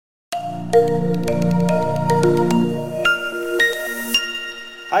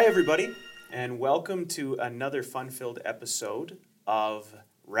Hi, everybody, and welcome to another fun-filled episode of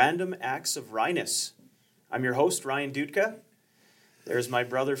Random Acts of Rhinus. I'm your host, Ryan Dudka. There's my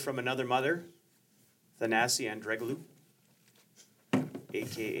brother from another mother, Thanasi Andreglu,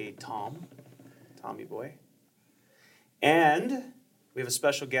 a.k.a. Tommy Boy. And we have a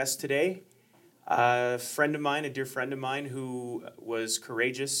special guest today, a dear friend of mine who was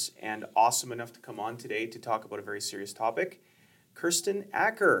courageous and awesome enough to come on today to talk about a very serious topic, Kirsten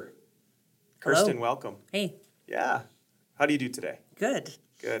Acker. Kirsten, Hello. welcome. Hey, Yeah. How do you do today? good.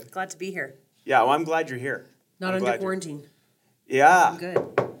 Good. Glad to be here. Yeah, well, I'm glad you're here. Not under quarantine. Yeah. I'm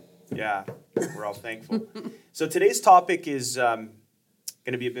good. Yeah, we're all thankful. So today's topic is going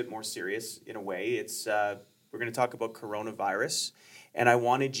to be a bit more serious in a way. It's we're going to talk about coronavirus, and I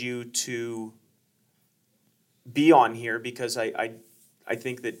wanted you to be on here because I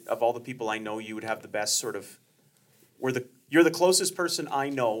think that of all the people I know, you would have the best sort of. You're the closest person I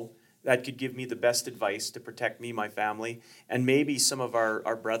know that could give me the best advice to protect me, my family, and maybe some of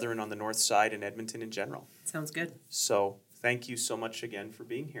our brethren on the north side and Edmonton in general. Sounds good. So thank you so much again for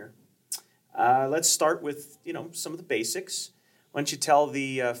being here. Let's start with, some of the basics. Why don't you tell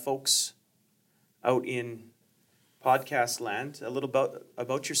the folks out in podcast land a little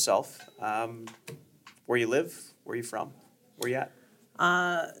about yourself, where you live, where you from, where you at?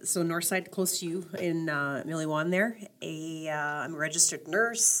 So north side, close to you in Milliwan there. I'm a registered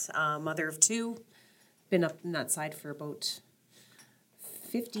nurse, mother of two. Been up in that side for about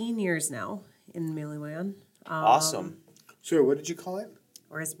 15 years now in Milliwan. Awesome. Sure, what did you call it?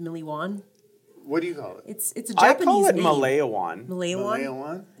 Or is Milliwan? What do you call it? It's a I Japanese call it name. Malayawan. Malayawan?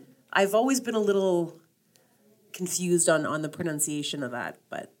 Malayawan? I've always been a little confused on the pronunciation of that,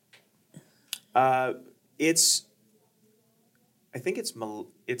 but I think it's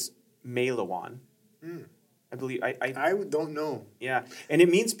Malayawan. I believe I don't know. Yeah, and it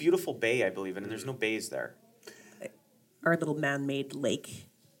means beautiful bay, I believe, and there's no bays there. our little man-made lake.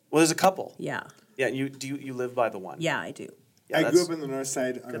 Well, there's a couple. Yeah. Yeah, you live by the one? Yeah, I do. Yeah, I that's- grew up in the north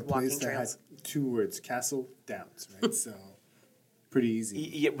side on a Good walking place that trails. had two words, Castle Downs, right? So pretty easy.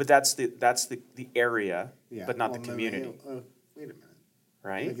 Yeah, but that's the area, Yeah. but not Well, the community, wait a minute. I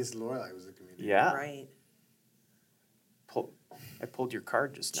right? guess Lorelei was the community. Yeah. Right. I pulled your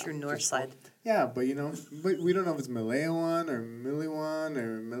card just now. True north side. Yeah, but but we don't know if it's Malayawan or Milliwan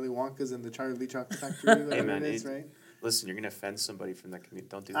or Millie Wonka's in the Charlie Chocolate Factory, whatever man, it is, right? Listen, you're going to offend somebody from that community.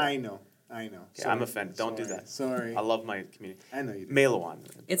 Don't do that. I know. Yeah, Sorry. I'm offended. Don't do that. Sorry. I love my community. I know you do. Malayawan.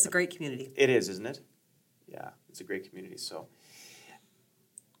 It's a great community. It is, isn't it? Yeah, it's a great community. So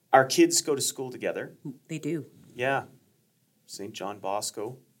our kids go to school together. They do. Yeah. St. John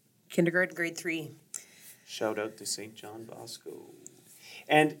Bosco. Kindergarten, grade 3. Shout out to St. John Bosco.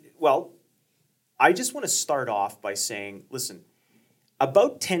 And, well, I just want to start off by saying, listen,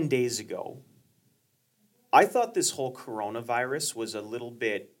 about 10 days ago, I thought this whole coronavirus was a little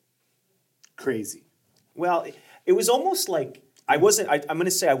bit, Crazy. well, it was almost like I'm going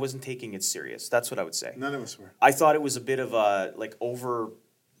to say I wasn't taking it serious. That's what I would say. None of us were. I thought it was a bit of a,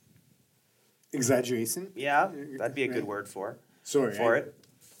 Exaggeration? yeah, that'd be a good Right. word for Sorry. it.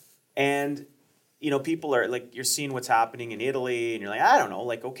 And, people are like, you're seeing what's happening in Italy, and you're like, I don't know,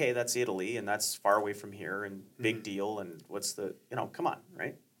 like, okay, that's Italy, and that's far away from here, and big deal, and what's the, come on,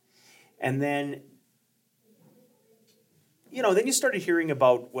 right? And then, then you started hearing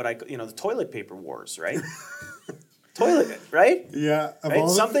about the toilet paper wars, right? Right? Yeah. Of Right? all,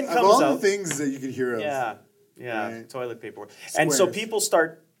 Something of comes all out. the things that you could hear of. Yeah, Right. toilet paper wars. And so Squares. people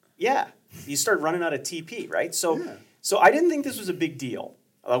you start running out of TP, right? So, Yeah. so I didn't think this was a big deal.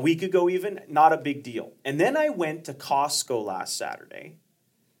 A week ago even, not a big deal. And then I went to Costco last Saturday.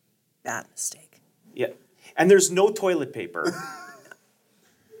 Bad mistake. Yeah. And there's no toilet paper.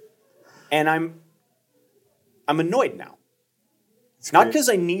 And I'm annoyed now. It's Not great. because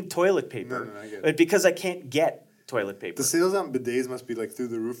I need toilet paper, No, I get it. but because I can't get toilet paper. The sales on bidets must be like through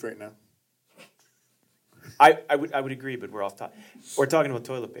the roof right now. I would agree, but we're off topic. We're talking about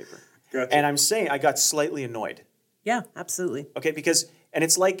toilet paper. Gotcha. And I'm saying I got slightly annoyed. Yeah, absolutely. Okay, because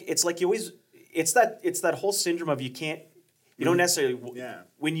it's like you always it's that whole syndrome of you don't necessarily Yeah.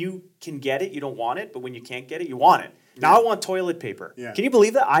 when you can get it, you don't want it, but when you can't get it, you want it. Now I want toilet paper. Yeah. Can you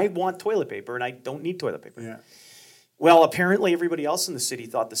believe that? I want toilet paper and I don't need toilet paper. Yeah. Well, apparently everybody else in the city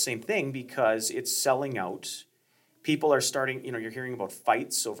thought the same thing because it's selling out. People are starting, you're hearing about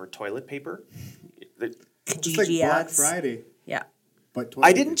fights over toilet paper. It's like Kijiji Black ads. Friday, Yeah. but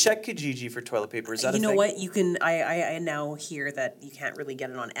I didn't check Kijiji for toilet paper. Is that You a know thing? what? You can. I now hear that you can't really get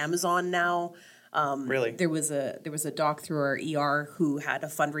it on Amazon now. Really? There was a doc through our ER who had a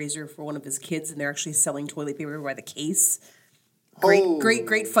fundraiser for one of his kids, and they're actually selling toilet paper by the case. Great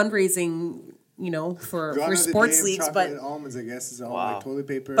fundraising, for Gone are the sports day of leagues, chocolate but almonds, I guess, is all Wow. like toilet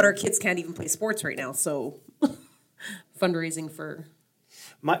paper. our kids can't even play sports right now. So fundraising for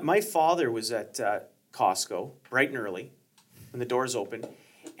My father was at Costco bright and early when the doors open,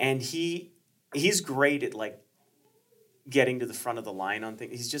 and he's great at like getting to the front of the line on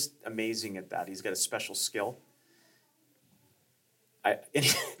things. He's just amazing at that. He's got a special skill.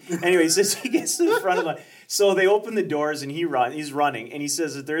 Anyway, he says he gets to the front of the line. So they open the doors and he's running, and he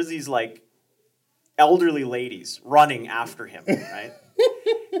says that there's these like elderly ladies running after him, right?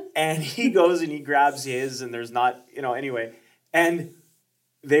 And he goes and he grabs his, and there's not, anyway. And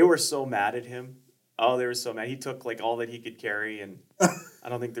they were so mad at him. Oh, they were so mad. He took like all that he could carry, and I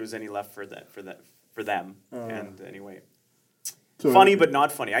don't think there was any left for them. And anyway, So- funny but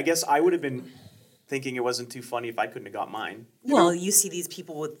not funny. I guess I would have been thinking it wasn't too funny if I couldn't have got mine. you see these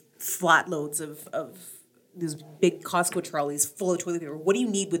people with flat loads of these big Costco trolleys full of toilet paper. What do you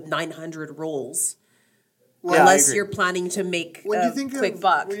need with 900 rolls? Yeah, I Unless agree. you're planning to make When a you think quick of,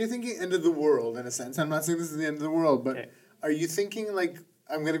 buck. when you're thinking end of the world, in a sense, I'm not saying this is the end of the world, but Okay. are you thinking like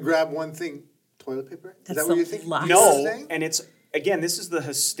I'm gonna grab one thing, toilet paper? Is That's that what the you're thinking? last- No, Thing? and it's again, this is the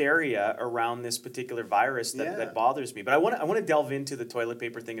hysteria around this particular virus that, Yeah. that bothers me. But I want to delve into the toilet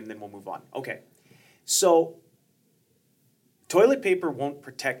paper thing, and then we'll move on. Okay, so toilet paper won't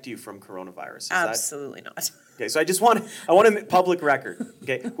protect you from coronavirus. Is that Absolutely not. okay? So I want a public record.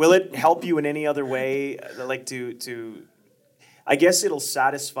 Okay, will it help you in any other way? Like to, I guess it'll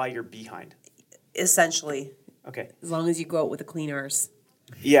satisfy your behind. Essentially, Okay. as long as you go out with a clean arse.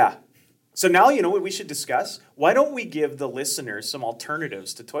 Yeah. So now you know what we should discuss? Why don't we give the listeners some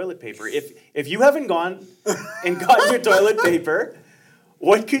alternatives to toilet paper? If you haven't gone and gotten your toilet paper,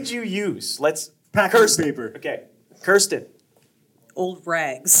 what could you use? Let's Packing paper. Okay. Kirsten, Old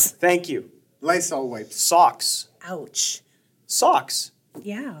rags. thank you. Lysol wipes, Socks. Ouch. Socks.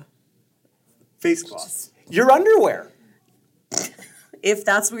 Yeah. face cloths. Your underwear. If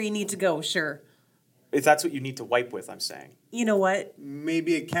that's where you need to go, sure. If that's what you need to wipe with, I'm saying. You know what?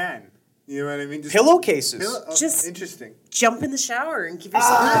 Maybe a can. You know what I mean? Just Pillowcases. Just- interesting. Jump in the shower and give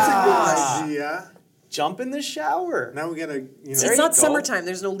yourself That's a a good idea. Jump in the shower. Now we gotta, There It's you not go. summertime.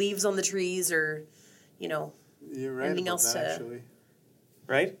 There's no leaves on the trees or, you're right anything about else that, to- actually.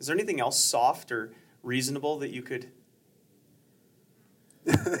 Right? Is there anything else soft or reasonable that you could...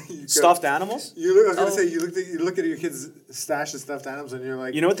 You go- Stuffed animals? I was gonna Oh. say you look at your kid's stash of stuffed animals and you're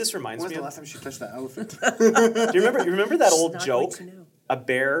like, You know what this reminds when's me the of? last time she touched that elephant? Do you remember that old not joke? going to know. A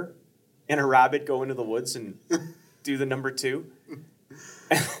bear and a rabbit go into the woods and do the number 2?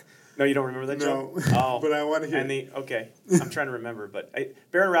 No, you don't remember that No, joke? Oh, but I wanna hear And okay, I'm trying to remember, but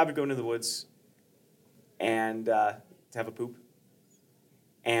bear and a rabbit go into the woods and to have a poop,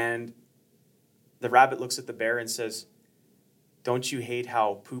 and the rabbit looks at the bear and says, "Don't you hate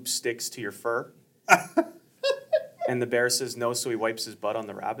how poop sticks to your fur?" And the bear says no, so he wipes his butt on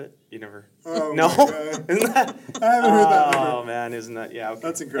the rabbit. You never? Oh No, my God. isn't that? I haven't heard that Oh before. man, isn't that? Yeah, okay.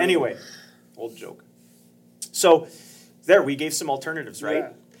 That's incredible. Anyway, old joke. So there, we gave some alternatives, right?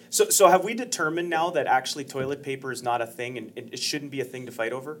 Yeah. So have we determined now that actually toilet paper is not a thing and it shouldn't be a thing to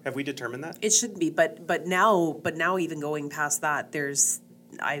fight over? Have we determined that? It shouldn't be, but now even going past that,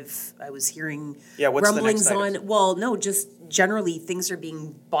 I was hearing Yeah, what's the rumblings next on. items? Well, no, just generally things are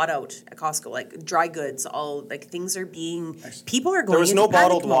being bought out at Costco, like dry goods. All like things are being. People are going. There was into no panic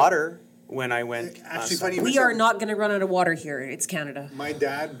bottled mode. water when I went. Actually, last funny time. you We are not going to run out of water here. It's Canada. My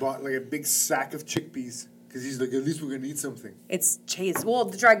dad bought like a big sack of chickpeas because he's like, at least we're gonna eat something. It's chase. Well,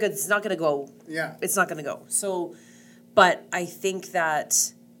 the dry goods is not going to go. Yeah. It's not going to go. So, but I think that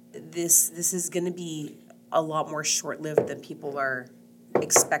this is going to be a lot more short lived than people are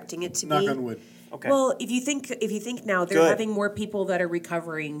expecting it to Knock be. on wood. Okay. Well, if you think now, they're Good. having more people that are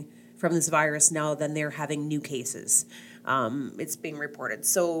recovering from this virus now than they're having new cases. It's being reported.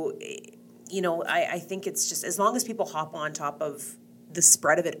 So, I think it's just as long as people hop on top of the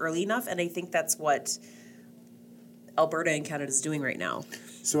spread of it early enough, and I think that's what Alberta and Canada is doing right now.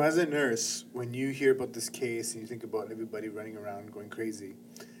 So as a nurse, when you hear about this case and you think about everybody running around going crazy,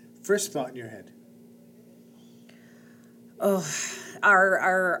 first thought in your head.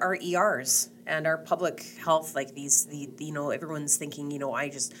 Our ERs and our public health, like everyone's thinking,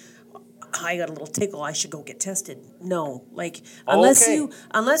 I got a little tickle, I should go get tested. No, like unless Okay. you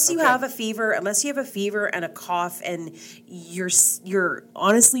Okay. have a fever, and a cough, and you're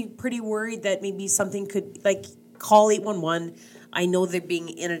honestly pretty worried that maybe something could, like, call 811. I know they're being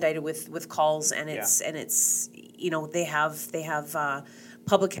inundated with calls, and it's they have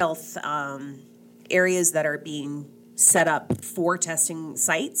public health areas that are being set up for testing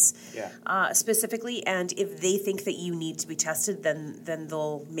sites specifically, and if they think that you need to be tested, then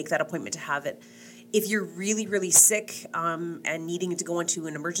they'll make that appointment to have it. If you're really, really sick and needing to go into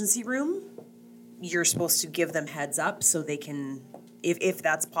an emergency room, you're supposed to give them heads up so they can, if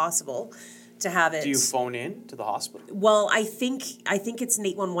that's possible, to have it. Do you phone in to the hospital? Well, I think it's an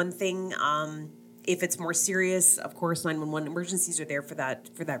 811 thing. If it's more serious, of course, 911 emergencies are there for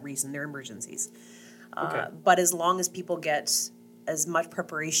that reason. They're emergencies. Okay. But as long as people get as much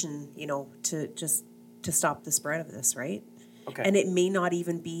preparation, to stop the spread of this, right? Okay. And it may not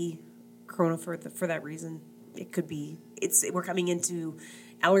even be corona for that reason. It could be. We're coming into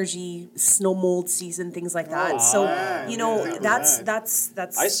allergy, snow mold season, things like that. So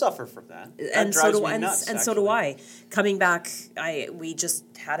that's. I suffer from that. And That so drives do me I. nuts, And so do actually. I. Coming back, we just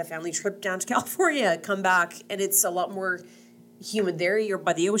had a family trip down to California. Come back, and it's a lot more humid there. You're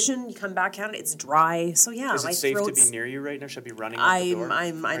by the ocean. You come back out, it's dry. So yeah, Is my it safe to throat's. be near you right now? Should I be running out the door?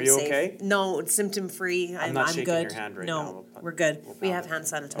 I'm Are you safe. okay? No, it's symptom free. I'm not shaking good. your hand right no, now. we're good. We'll We pound have it. hand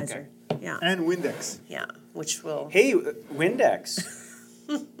sanitizer. Yeah, And Windex. yeah, which will. Hey, Windex.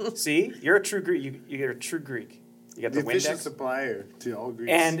 See, you're a true Greek. You're a true Greek. You got The the official Windex. supplier to all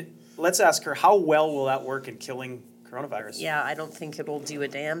Greeks. And let's ask her, how well will that work in killing coronavirus? Yeah, I don't think it'll do a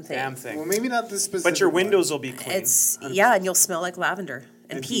damn thing. Damn thing. well, maybe not this specific But your one. windows will be clean. It's and you'll smell like lavender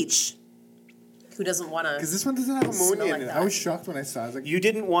and And peach. Who doesn't want to? Because this one doesn't have Smell ammonia like in it. that. I was shocked when I saw it. I was like, You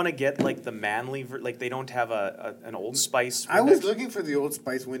didn't want to get like the manly, like they don't have an Old Spice. I was Windex? looking for the Old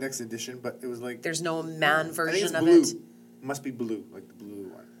Spice Windex edition, but it was like There's no man I think version it's of blue. it. Must be blue, like the blue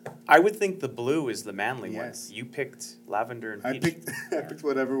one. I would think the blue is the manly Yes. one. You picked lavender and I peach. picked I picked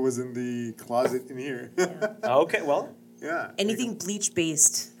whatever was in the closet in here. Okay, well, yeah. Anything bleach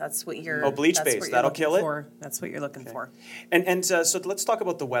based. That's what you're. Oh, bleach that's what based, you're that'll looking kill it? for. That's what you're looking for. and so let's talk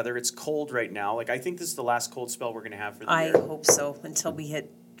about the weather. It's cold right now. Like I think this is the last cold spell we're going to have for the I year. hope so until we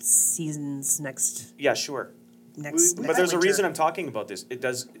hit seasons next Yeah, sure. next. But there's a winter. reason I'm talking about this. It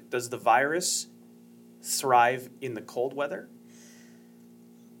does the virus thrive in the cold weather?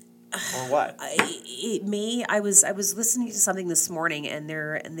 Or what? It may. I was listening to something this morning, and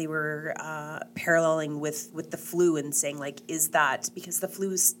they were paralleling with the flu and saying like, is that because the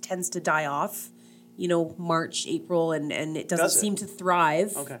flu tends to die off, March, April, and it doesn't Does it? seem to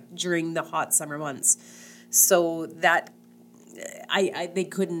thrive Okay. during the hot summer months. So that they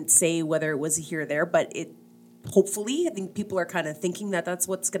couldn't say whether it was here or there, but it. Hopefully, I think people are kind of thinking that that's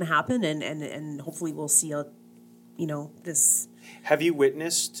what's going to happen, and hopefully we'll see this. Have you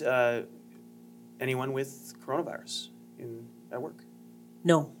witnessed anyone with coronavirus at work?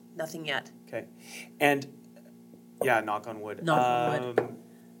 No, nothing yet. Okay. And yeah, knock on wood. Knock on wood.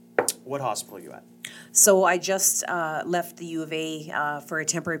 What hospital are you at? So I just left the U of A for a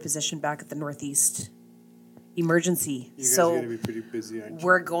temporary position back at the Northeast Emergency. You guys are So gonna be pretty busy, aren't you?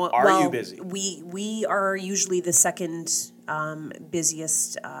 we're going. Are you well, busy? We are usually the second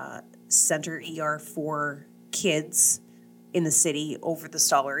busiest center ER for kids in the city over the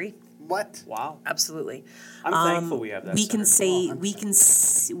Stollery. What? Wow. Absolutely. I'm thankful we have that. We can center.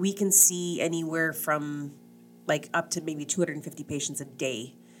 say we can see anywhere from like up to maybe 250 patients a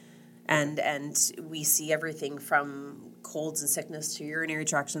day, and we see everything from colds and sickness to urinary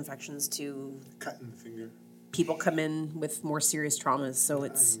tract infections to Cutting the finger. people come in with more serious traumas. So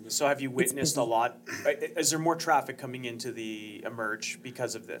it's So have you witnessed a busy. lot? Is there more traffic coming into the Emerge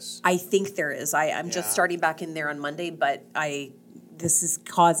because of this? I think there is. I'm Yeah. just starting back in there on Monday, but this is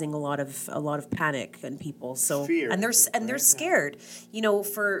causing a lot of panic in people. So Fear, and they're I think, they're right? scared.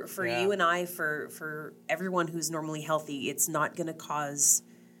 For Yeah. you and I, for everyone who's normally healthy, it's not going to cause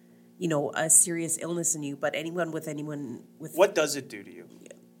a serious illness in you. But anyone with What does it do to you?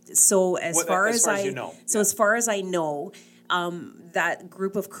 so as far as you know, as far as I know, that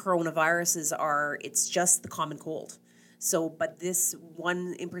group of coronaviruses it's just the common cold. So, but this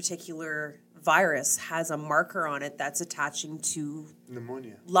one in particular virus has a marker on it that's attaching to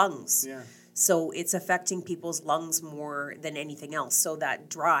Pneumonia. lungs. Yeah. So it's affecting people's lungs more than anything else. So that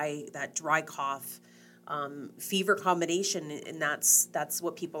dry cough, fever combination, and that's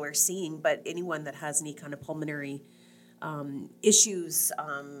what people are seeing. But anyone that has any kind of pulmonary issues,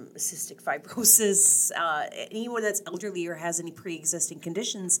 cystic fibrosis, anyone that's elderly or has any pre-existing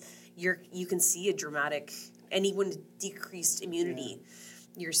conditions, you can see a dramatic, anyone with decreased immunity.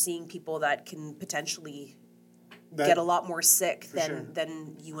 You're seeing people that can potentially get a lot more sick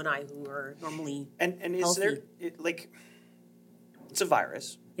than you and I who are normally And is healthy. there it's a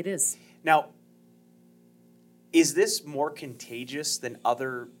virus. It is. Now, is this more contagious than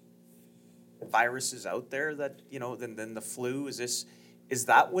other viruses out there that than the flu? Is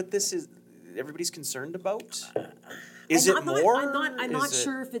that what this is? everybody's concerned about? Is I'm it not- more? I'm not Is it-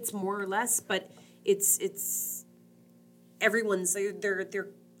 sure if it's more or less, but it's everyone's they're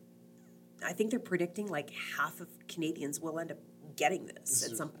I think they're predicting like half of Canadians will end up getting this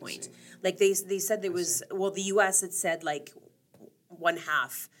at some point. Like they said there was the U.S. had said like one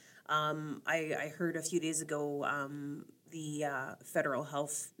half. I heard a few days ago the federal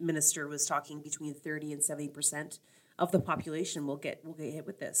health minister was talking between 30 and 70% of the population will get hit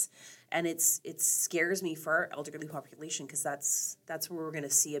with this, and it scares me for our elderly population because that's where we're going to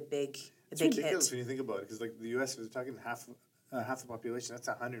see a big It's ridiculous hit. when you think about it, because like the U.S. was talking half the population. That's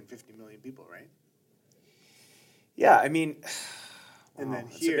 150 million people, right? Yeah, I mean, And wow, then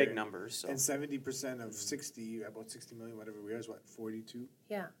that's here, a big number. So and 70% of 60, about 60 million, whatever we are, is what, 42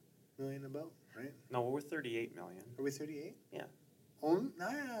 Yeah. million about, right? no, we're 38 million. Are we 38? Yeah, Oh, nah,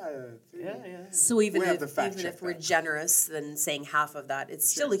 30. yeah. So even We have if to fact even check if we're that. generous, then saying half of that, it's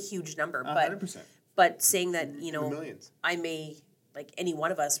still a huge number. But 100%. but saying that In the millions. I may like any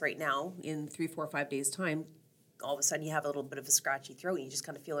one of us right now in 3, 4, 5 days time, all of a sudden you have a little bit of a scratchy throat and you just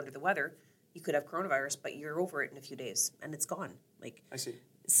kind of feel under the weather. You could have coronavirus, but you're over it in a few days and it's gone. Like I see.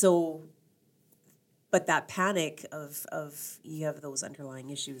 so. But that panic of you have those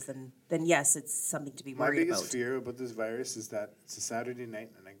underlying issues, then yes, it's something to be My worried biggest about. fear about this virus is that it's a Saturday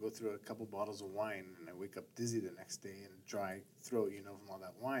night and I go through a couple bottles of wine and I wake up dizzy the next day and dry throat, from all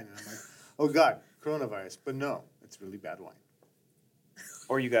that wine. And I'm like, oh God, coronavirus. But no, it's really bad wine.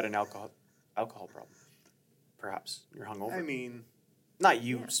 Or you got an alcohol problem, perhaps you're hungover. I mean, Not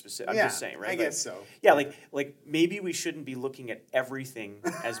you specific. I'm yeah, just saying, right? I guess so. Yeah, like maybe we shouldn't be looking at everything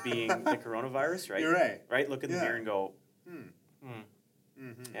as being the coronavirus, right? You're right. Right? Look in the Yeah. mirror and go,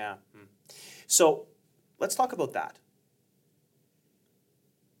 Mm-hmm. yeah. So let's talk about that.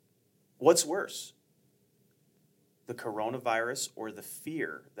 What's worse, the coronavirus or the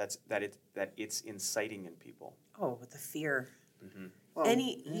fear that it's inciting in people? Oh, with the fear. Well,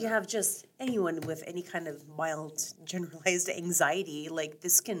 You have just anyone with any kind of mild generalized anxiety, like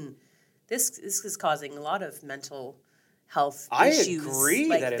this is causing a lot of mental health I issues. agree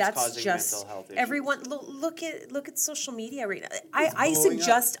Like, that it's that's causing just mental health issues. everyone look at social media right now. blowing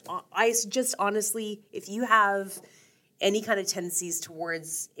I suggest honestly, if you have any kind of tendencies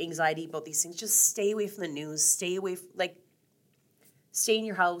towards anxiety about these things, just stay away from the news. Stay in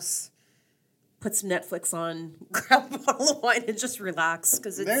your house. Put some Netflix on, grab a bottle of wine, and just relax.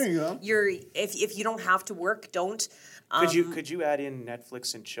 Because There you go. If you don't have to work, don't. Could you add in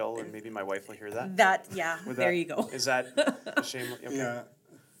Netflix and chill, and maybe my wife will hear that? Would There that- you go. Is that a shame? Okay. Yeah.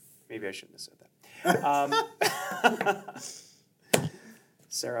 Maybe I shouldn't have said that.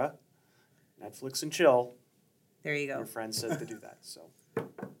 Sarah, Netflix and chill. There you go. Your friend said to do that. So,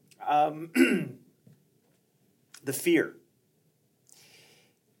 the fear.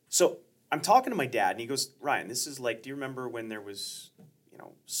 So I'm talking to my dad, and he goes, "Ryan, this is like, do you remember when there was,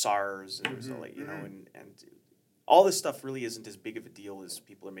 SARS, and it was like, and all this stuff really isn't as big of a deal as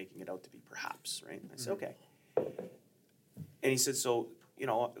people are making it out to be, perhaps, right?" And I said, "Okay." And he said, "So,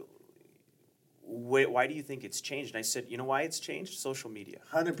 why do you think it's changed?" And I said, "You know why it's changed? Social media.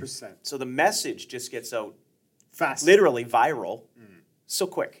 100%. So the message just gets out Fast. literally viral so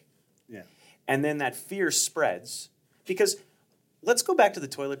quick. Yeah. And then that fear spreads because let's go back to the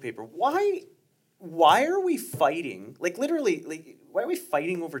toilet paper. Why are we fighting? Like literally, why are we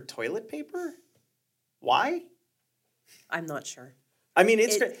fighting over toilet paper? Why? I'm not sure. I mean,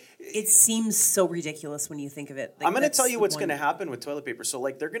 It seems so ridiculous when you think of it. Like, I'm going to that's tell you what's one- going to happen with toilet paper. So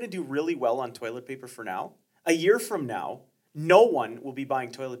like they're going to do really well on toilet paper for now. A year from now, no one will be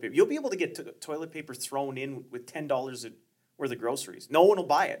buying toilet paper. You'll be able to get toilet paper thrown in with $10 worth of groceries. No one will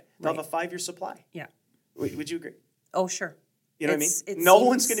buy it. They'll have a 5-year supply. Yeah. Would you agree? Oh, sure. You know what I It's- mean? it No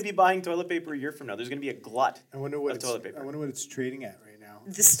one's seems- going to be buying toilet paper a year from now. There's going to be a glut I wonder what of toilet paper. I wonder what it's trading at right now.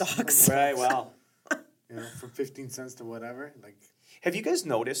 The stocks. Right, well. From 15 cents to whatever. Like, Have you guys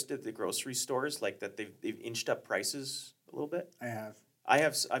noticed at the grocery stores like that they've inched up prices a little bit? I have.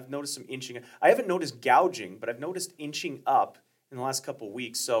 I've noticed some inching. I haven't noticed gouging, but I've noticed inching up in the last couple of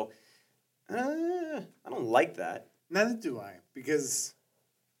weeks. So I don't like that. Neither do I, because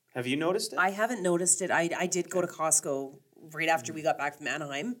Have you noticed it? I haven't noticed it. I did go to Costco right after we got back from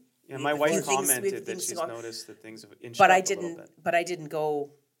Anaheim. Yeah, my We have wife a few things- we have commented that things to she's go- noticed that things have inched But up I a little didn't. bit. But I didn't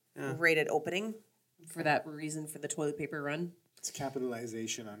go Yeah. right at opening for that reason for the toilet paper run. it's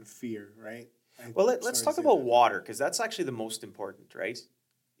capitalization on fear, right? Well, let's Sorry talk to say about that. water because that's actually the most important, right?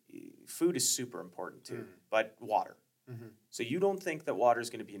 Food is super important too, but water. So you don't think that water is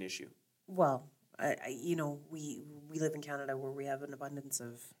going to be an issue? Well, we live in Canada where we have an abundance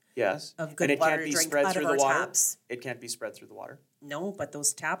of Yes. good and it water can't to be drink spread out through of the our water. taps. It can't be spread through the water. No, but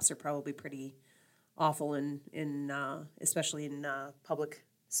those taps are probably pretty awful in especially in public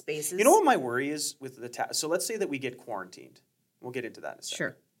spaces. You know what my worry is with the tap? So let's say that we get quarantined. We'll get into that in a second.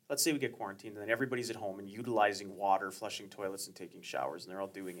 Sure. Let's say we get quarantined and then everybody's at home and utilizing water, flushing toilets and taking showers, and they're all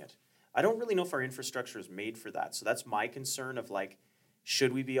doing it. I don't really know if our infrastructure is made for that. So that's my concern of like,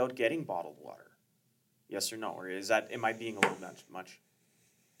 should we be out getting bottled water? Yes or no? Or am I being a little much?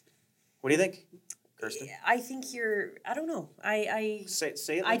 What do you think, Kirsten? I think I don't know. Say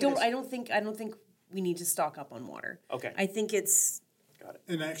it. I Like don't. It is. I don't think we need to stock up on water. Okay. I think it's. Got it.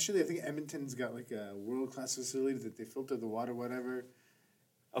 And actually, I think Edmonton's got like a world-class facility that they filter the water, whatever.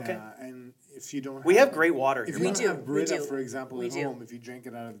 Okay. And if you don't, We have great water If here. you We don't do, have we Brita, do. for example, We at do. home, if you drank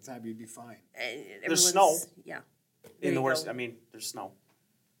it out of the tap, you'd be fine. There's snow. Yeah. There In the you worst, go. I mean, there's snow.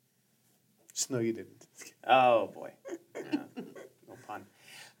 Snow, you didn't. Oh boy. Yeah, no pun.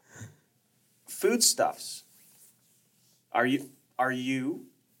 Foodstuffs. Are you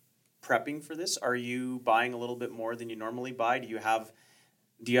prepping for this? Are you buying a little bit more than you normally buy? Do you have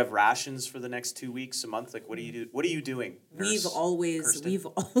rations for the next 2 weeks, a month? Like what do you do? What are you doing? We've Nurse always Kirsten?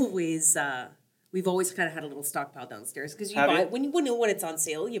 we've always kind of had a little stockpile downstairs because you Have buy you? it when it's on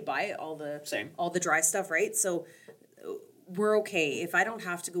sale. You buy all the dry stuff, right? So we're okay. If I don't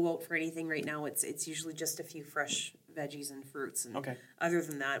have to go out for anything right now, it's usually just a few fresh veggies and fruits. And Okay. other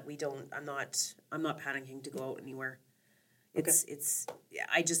than that, we don't. I'm not panicking to go out anywhere. Yeah,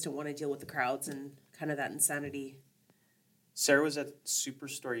 I just don't want to deal with the crowds and kind of that insanity. Sarah was at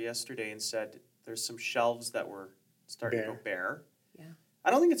Superstore yesterday and said there's some shelves that were starting to go bare. Yeah.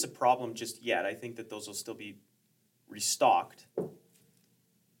 I don't think it's a problem just yet. I think that those will still be restocked.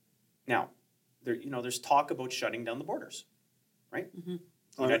 Now, there's talk about shutting down the borders, right?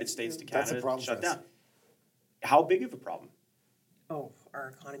 Mm-hmm. United States to That's a Canada problem shut for us. down. How big of a problem? Oh, our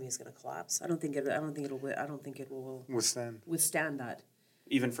economy is going to collapse. I don't think it will withstand that.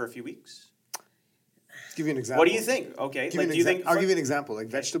 Even for a few weeks? Give you an example. What do you think? Okay, Give you do you think? I'll give you an example. Like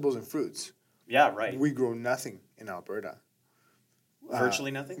vegetables and fruits. Yeah, right. We grow nothing in Alberta.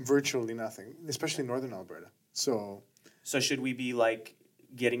 Virtually nothing. Virtually nothing, especially northern Alberta. So So should we be like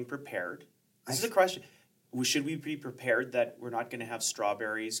getting prepared? This is a question. Should we be prepared that we're not going to have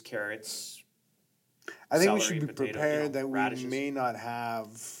strawberries, carrots? I think we Celery, should be potato, prepared that radishes. we may not have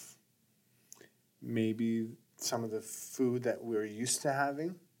maybe some of the food that we're used to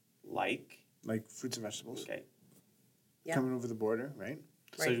having, Like, like fruits and vegetables, okay. Yeah. coming over the border, right?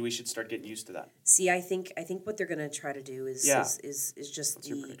 So Right. we should start getting used to that. See, I think what they're going to try to do is Yeah. is just What's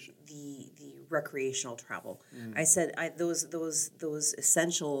your prediction? the recreational travel. I said those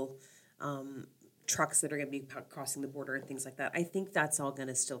essential trucks that are going to be crossing the border and things like that. I think that's all going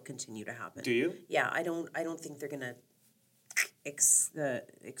to still continue to happen. Do you? Yeah, I don't think they're going to ix that.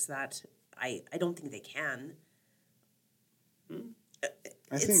 I don't think they can.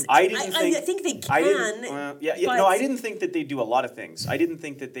 I think I didn't think. I think they can. I didn't. but No, I didn't think that they do a lot of things. I didn't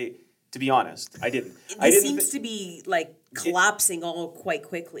think that they. To be honest, I didn't. I This didn't. seems to be like collapsing all quite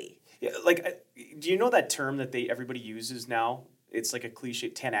quickly. Yeah, like, do you know that term that everybody uses now? It's like a cliche,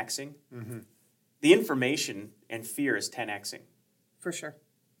 10xing. Mm-hmm. The information and fear is 10xing. For sure.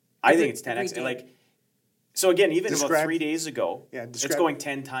 I Every- think it's 10xing. every day. Like, so again, even about Describe- 3 days ago, Yeah, it's describe- going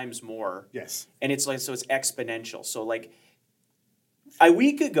 10 times more. yes. And it's like, so it's exponential. So like a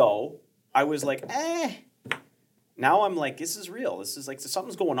week ago, I was like, Now I'm like, this is real. This is like,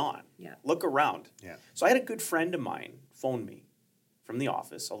 something's going on. Yeah. Look around. Yeah. So I had a good friend of mine phone me from the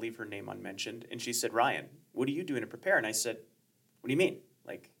office. I'll leave her name unmentioned. And she said, Ryan, what are you doing to prepare? And I said, what do you mean?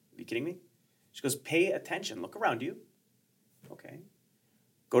 Like, are you kidding me? She goes, pay attention. Look around you. Okay.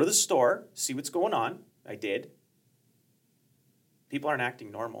 Go to the store. See what's going on. I did. People aren't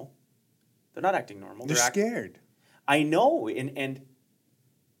acting normal. They're not acting normal. They're scared. I know. And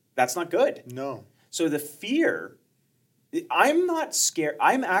that's not good. No. So the fear, I'm not scared.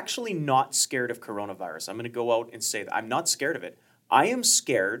 I'm actually not scared of coronavirus. I'm going to go out and say that. I'm not scared of it. I am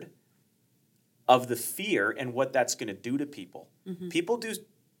scared of the fear and what that's going to do to people. Mm-hmm. People do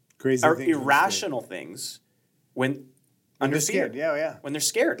Crazy are things. when they're irrational things when under they're scared. fear. Yeah. When they're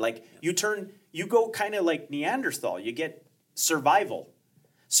scared. Like you go kind of like Neanderthal. You get survival.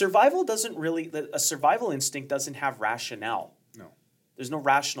 Survival doesn't really, a survival instinct doesn't have rationale. No. There's no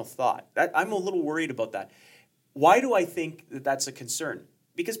rational thought. I'm a little worried about that. Why do I think that that's a concern?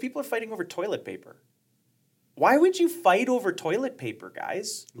 Because people are fighting over toilet paper. Why would you fight over toilet paper,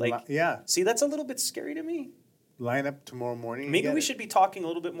 guys? Like, yeah. see, that's a little bit scary to me. Line up tomorrow morning. and Maybe get we it. should be talking a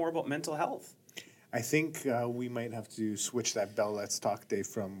little bit more about mental health. I think we might have to switch that Bell Let's Talk Day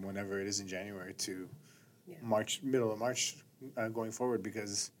from whenever it is in January to middle of March going forward,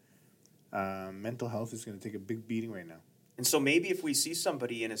 because mental health is going to take a big beating right now. And so maybe if we see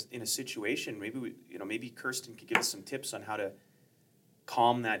somebody in a situation, maybe maybe Kirsten could give us some tips on how to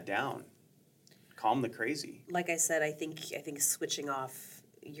calm that down, calm the crazy. Like I said, I think switching off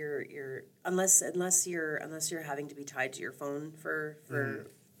your unless you're having to be tied to your phone for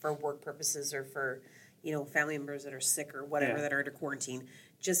work purposes, or for family members that are sick or whatever that are under quarantine.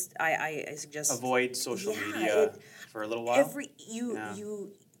 Just I suggest avoid social media for a little while.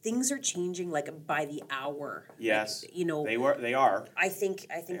 Things are changing like by the hour. Yes, Like, they are. I think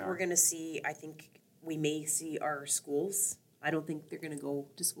we're gonna see. I think we may see our schools. I don't think they're gonna go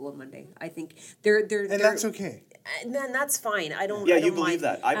to school on Monday. I think they're That's okay. And then that's fine. I don't. Yeah, I you don't believe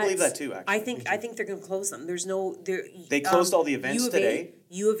mind. that. I believe that too. Actually, I think they're gonna close them. There's no there. They closed all the events U of A, today.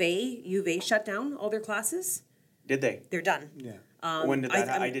 U of A shut down all their classes. Did they? They're done. Yeah. When did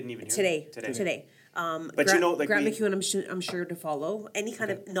that? I didn't even hear today. That. Today. But Grant McEwen, I'm sure to follow any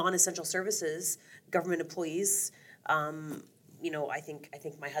kind of non-essential services, government employees. I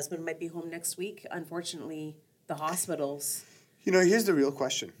think my husband might be home next week. Unfortunately, the hospitals. Here's the real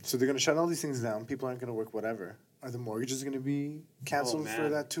question. So they're going to shut all these things down. People aren't going to work, whatever. Are the mortgages going to be canceled for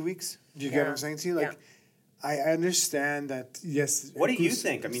that 2 weeks? Do you get what I'm saying to you? Like, I understand that, yes. What do you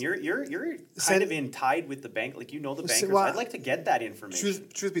think? I mean, you're kind of in tied with the bank. Like, the bankers. Well, I'd like to get that information.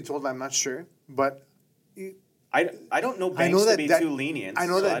 Truth be told, I'm not sure. But I don't know banks to be too lenient. I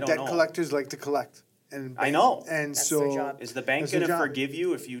know so that debt collectors like to collect. And I know. And That's so their job. Is the bank going to forgive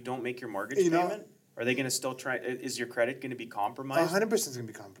you if you don't make your mortgage payment? Are they going to still try? Is your credit going to be compromised? 100% is going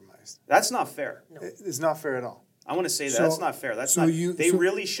to be compromised. That's not fair. No. It's not fair at all. I want to say that's not fair. They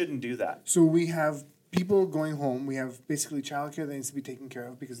really shouldn't do that. So we have people going home. We have basically childcare that needs to be taken care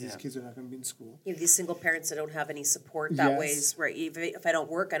of because these kids are not going to be in school. You have these single parents that don't have any support that way. Right? If I don't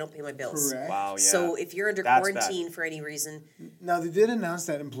work, I don't pay my bills. Correct. Wow. Yeah. So if you're under quarantine for any reason, now they did announce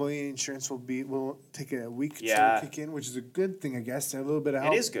that employee insurance will take a week to kick in, which is a good thing, I guess. A little bit of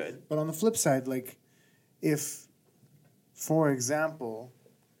help. It is good. But on the flip side, like if, for example,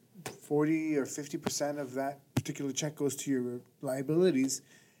 40 or 50% of that particular check goes to your liabilities,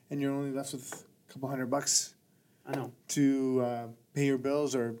 and you're only left with a couple $100 I know. to pay your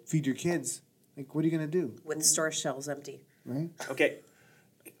bills or feed your kids, like what are you gonna do? with the store shelves empty. Right? Okay.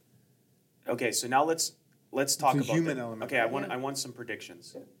 So now let's talk about human element. Okay, I want some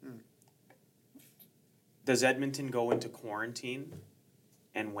predictions. Does Edmonton go into quarantine,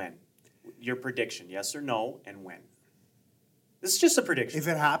 and when? Your prediction, yes or no, and when? This is just a prediction. If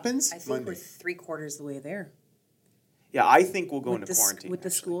it happens, I think Monday. we're 3/4 the way there. Yeah, I think we'll go into the quarantine. with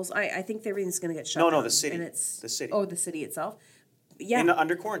the schools. I think everything's going to get shut No, down. the city. And it's, The city. Oh, the city itself. Yeah.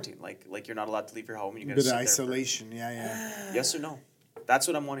 Under quarantine, like you're not allowed to leave your home. And you're Bit going of to sit isolation, yeah. Yes or no? That's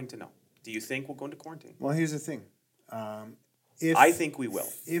what I'm wanting to know. Do you think we'll go into quarantine? Well, here's the thing. I think we will.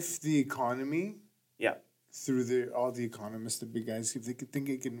 If the economy, Yeah. through all the economists, the big guys, if they could think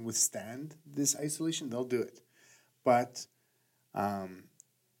it can withstand this isolation, they'll do it. But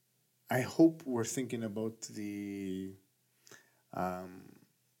I hope we're thinking about the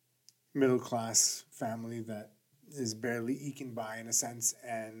middle class family that is barely eking by in a sense,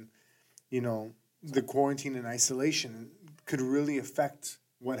 and the quarantine and isolation could really affect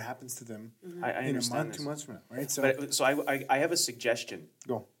what happens to them I in a understand month, this. 2 months from now, right? So So I have a suggestion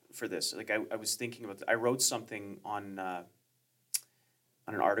go. for this. Like I was thinking about. I wrote something on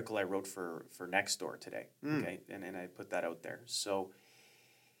an article I wrote for Nextdoor today. Okay, and I put that out there. So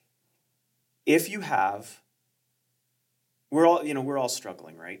if you have, we're all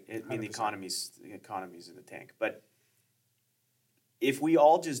struggling, right? I mean, the 100%. economy's in the tank. But if we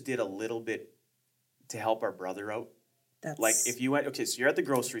all just did a little bit to help our brother out, like if you went, so you're at the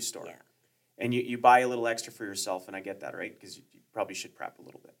grocery store, and you buy a little extra for yourself, and I get that, right? Because you probably should prep a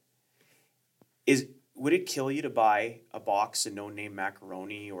little bit. Would it kill you to buy a box of no-name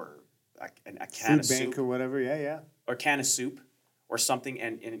macaroni or a can of Food bank soup or whatever, yeah. or a can of soup or something,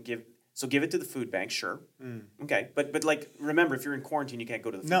 and give it to the food bank, sure, okay, but like remember, if you're in quarantine, you can't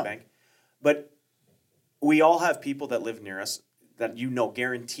go to the food bank, but we all have people that live near us that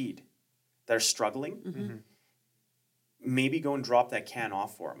guaranteed that are struggling. Mm-hmm. Maybe go and drop that can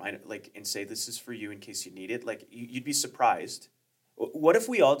off for them, and say this is for you in case you need it. Like you'd be surprised. What if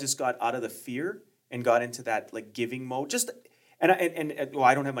we all just got out of the fear and got into that like giving mode? And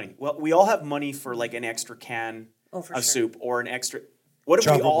I don't have money. Well, we all have money for like an extra can for of sure. soup or an extra. What if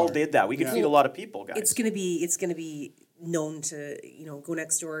we Chocolate all bar. did that? We could feed a lot of people, guys. It's gonna be known to, go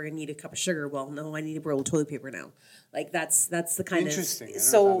next door and need a cup of sugar. Well, no, I need a roll of toilet paper now. Like that's the kind Interesting. I of never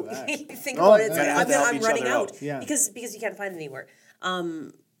so thought of that. think Oh, about it. It's yeah, like, yeah. Help I'm each running other out out. Yeah. because you can't find it anywhere.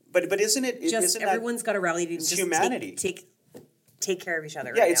 But isn't it? Just isn't that- everyone's got to rally to it's just humanity. take care of each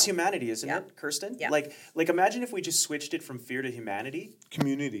other. Yeah, right it's now. humanity, isn't Yeah. it, Kirsten? Yeah. Like imagine if we just switched it from fear to humanity.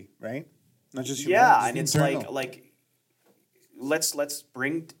 Community, right? Not just Yeah, humanity, and it's internal. like let's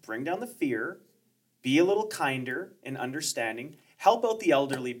bring down the fear, be a little kinder and understanding, help out the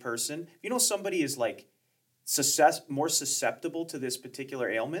elderly person. You know, somebody is like more susceptible to this particular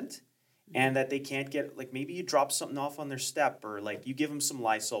ailment, and that they can't get, like, maybe you drop something off on their step, or like you give them some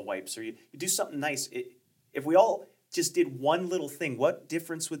Lysol wipes, or you do something nice. If we all just did one little thing, what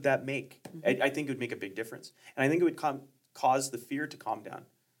difference would that make? I think it would make a big difference, and I think it would cause the fear to calm down.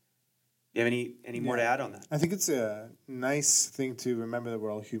 You have any more to Yeah. add on that? I think it's a nice thing to remember that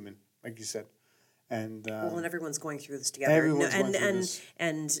we're all human, like you said. And Well, and everyone's going through this together. Everyone's and, going through and, this.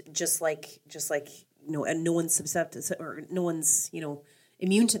 and just like and no one's susceptible, or no one's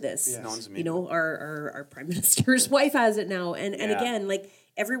immune to this. Yes. No one's immune. Our prime minister's wife has it now, and Yeah. again, like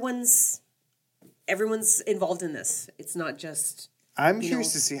everyone's involved in this. It's not just I'm you curious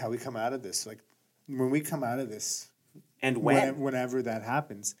know- to see how we come out of this. Like when we come out of this, And when? whenever that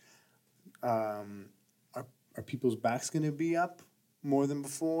happens, are people's backs going to be up more than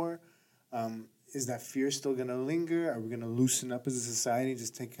before? Is that fear still going to linger? Are we going to loosen up as a society?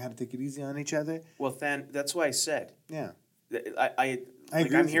 Just take it easy on each other? Well, then that's why I said Yeah. I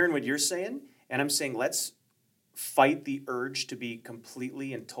agree I'm with hearing what you're saying, and I'm saying let's fight the urge to be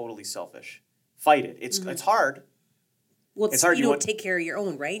completely and totally selfish. Fight it. It's hard. well, It's hard, you you don't want- take care of your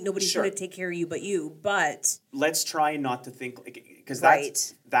own, right? Nobody's Sure. going to take care of you but you. But Let's try not to think, because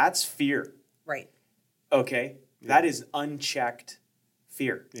Right. that's fear. right. Okay, that is unchecked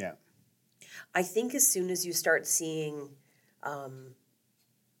fear. Yeah. I think as soon as you start seeing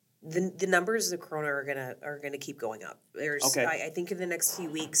the numbers of corona are gonna keep going up. Okay. I think in the next few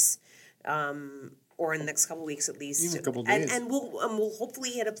weeks, or in the next couple of weeks at least, Even a couple and days. and we'll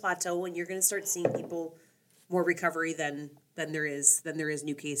hopefully hit a plateau, and you're gonna start seeing people more recovery than there is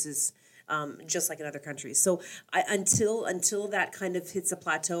new cases, just like in other countries. So until that kind of hits a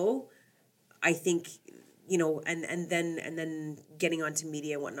plateau, I think and then getting onto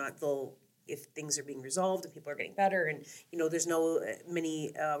media and whatnot, if things are being resolved and people are getting better and there's no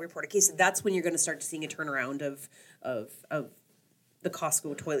many reported cases, that's when you're going to start seeing a turnaround of the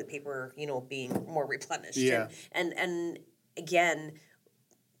Costco toilet paper being more replenished. Yeah. And again,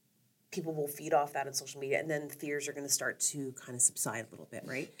 people will feed off that on social media, and then fears are going to start to kind of subside a little bit,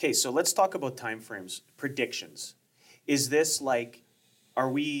 right? Okay, so let's talk about timeframes, predictions. Is this like,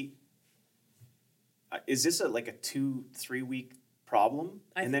 is this like a 2-3 week problem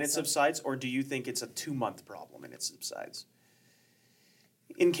I and then think it so. subsides, or do you think it's a 2-month problem and it subsides?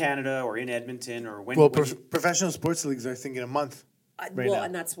 In Canada or in Edmonton, or when? Well, when you- professional sports leagues are thinking a month. Right now.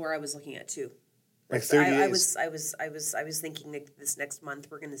 And that's where I was looking at too. Like 30 I days. was thinking that this next month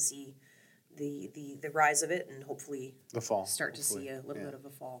we're going to see the rise of it, and hopefully The fall. start to hopefully. see a little Yeah. bit of a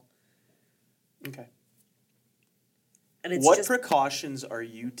fall. okay. And it's What just precautions are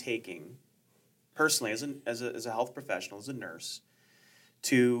you taking personally as a health professional, as a nurse,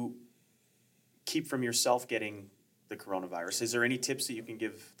 to keep from yourself getting the coronavirus? Is there any tips that you can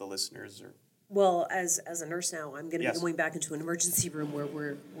give the listeners? Or well, as a nurse now, I'm going to Yes. be going back into an emergency room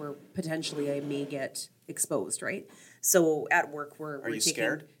where potentially I may get exposed, right? So at work we're are you taking,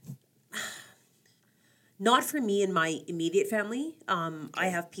 scared? Not for me and my immediate family. I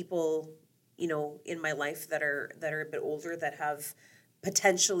have people, in my life that are a bit older that have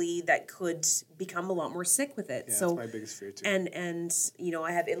potentially that could become a lot more sick with it. Yeah, so that's my biggest fear too. and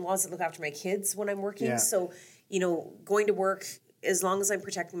I have in-laws that look after my kids when I'm working. Yeah. So going to work, as long as I'm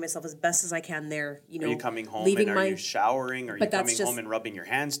protecting myself as best as I can there. Are you coming home leaving and are my you showering? Are you But that's coming just- home and rubbing your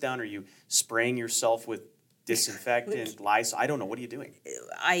hands down? Are you spraying yourself with disinfectant, Lysol? I don't know. What are you doing?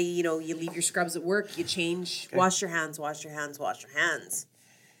 you leave your scrubs at work, you change, wash your hands, wash your hands. Does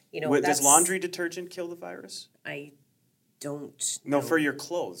that's- laundry detergent kill the virus? I don't No, know. for your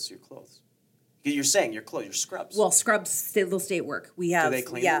clothes. You're saying your clothes, your scrubs. Well, scrubs they'll stay at work. We have they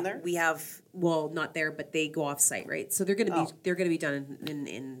clean them there? We have not there, but they go off site, right? So they're gonna be done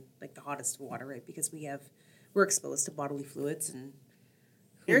in like the hottest water, right? Because we're exposed to bodily fluids and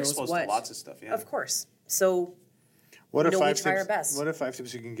who You're knows exposed what. to lots of stuff, yeah. Of course. So What are we five try our tips? best. What are 5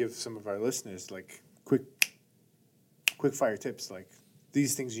 tips you can give some of our listeners? Like quick fire tips, like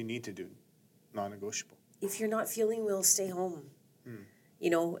these things you need to do, non-negotiable. if you're not feeling well, stay home.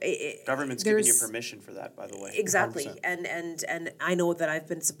 Government's giving you there's- permission for that, by the way. Exactly, 100%. and I know that I've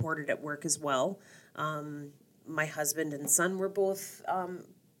been supported at work as well. my husband and son were both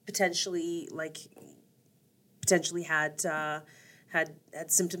potentially had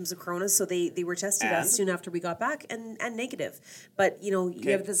symptoms of corona, so they were tested And? as soon after we got back and negative. But you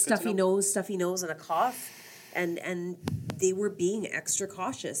Okay, have the good to stuffy know. nose and a cough, and they were being extra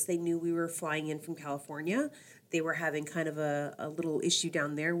cautious. They knew we were flying in from California. They were having kind of a little issue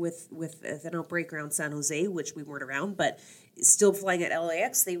down there with an outbreak around San Jose, which we weren't around, but still flying at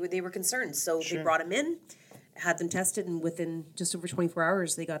LAX, they were concerned. So they brought them in, had them tested, and within just over 24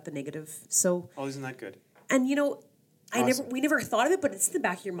 hours, they got the negative. So, Oh, isn't that good? and Awesome. we never thought of it, but it's in the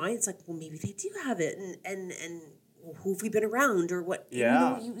back of your mind. It's like, well, maybe they do have it, and well, who have we been around, or what?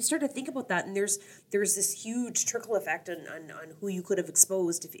 Yeah. You start to think about that, and there's this huge trickle effect on who you could have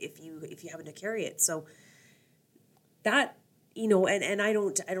exposed if you happen to carry it. So that, and I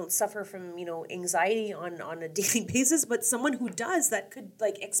don't suffer from anxiety on a daily basis, but someone who does, that could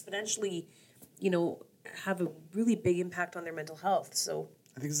like exponentially, have a really big impact on their mental health. So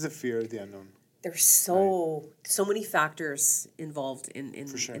I think it's the fear of the unknown. there's so many factors involved in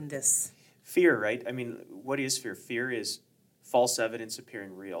sure. in this. Fear, right? I mean, what is fear? Fear is false evidence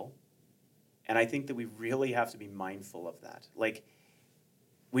appearing real. And I think that we really have to be mindful of that. Like,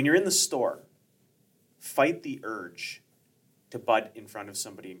 when you're in the store, fight the urge to butt in front of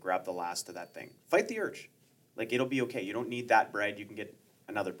somebody and grab the last of that thing. Fight the urge. Like, it'll be okay. You don't need that bread. You can get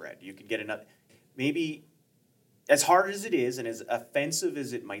another bread. You can get another. Maybe, as hard as it is and as offensive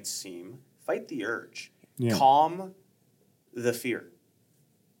as it might seem, fight the urge. Yeah. Calm the fear.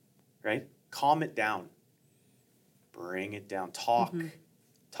 Right? Calm it down. Bring it down. Talk.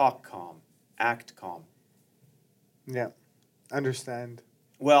 Talk calm. Act calm. Yeah. Understand.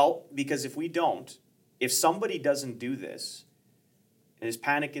 Well, because if we don't, if somebody doesn't do this, and is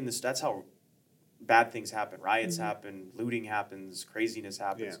panic in this, that's how bad things happen. Riots happen, looting happens, craziness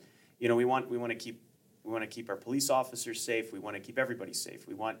happens. Yeah. We want to keep our police officers safe. We want to keep everybody safe.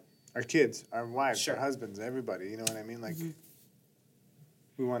 We want Our kids, our wives, Sure. our husbands, everybody. You know what I mean? Like,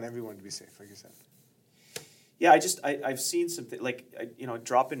 we want everyone to be safe, like you said. Yeah, I've seen something like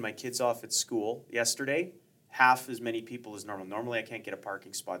dropping my kids off at school yesterday. Half as many people as normal. Normally, I can't get a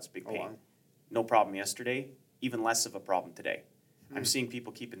parking spot. It's a big Oh, pain. wow. No problem yesterday. Even less of a problem today. I'm seeing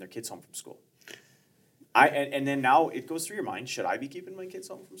people keeping their kids home from school. And then now it goes through your mind: should I be keeping my kids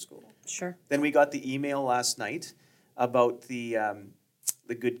home from school? Sure. Then we got the email last night about the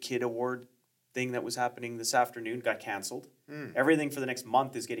Good Kid Award thing that was happening this afternoon. Got canceled. Everything for the next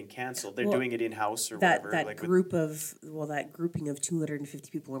month is getting canceled. They're Well, doing it in house or That whatever. that grouping of 250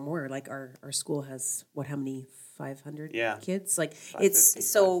 people or more. Like our school has how many 500 Yeah. kids? Like 550, it's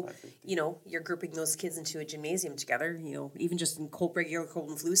so 550. you're grouping those kids into a gymnasium together. Even just in regular cold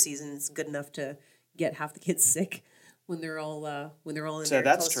and flu season, it's good enough to get half the kids sick when they're all in So there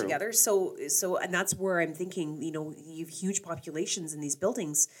that's close true. together. So and that's where I'm thinking. You have huge populations in these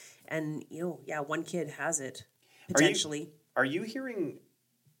buildings, and one kid has it potentially. Are you hearing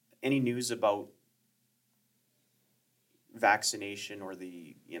any news about vaccination or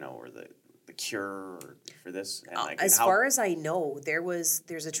the cure for this? And As far as I know, there's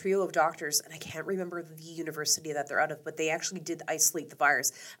a trio of doctors, and I can't remember the university that they're out of, but they actually did isolate the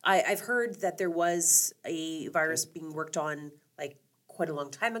virus. I've heard that there was a virus being worked on like quite a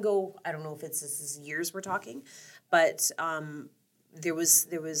long time ago. I don't know if this is years we're talking, but there was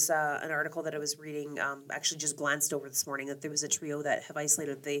an article that I was reading, actually just glanced over this morning, that there was a trio that have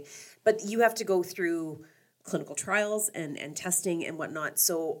isolated but you have to go through clinical trials and testing and whatnot.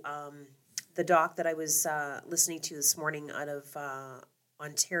 So the doc that I was listening to this morning out of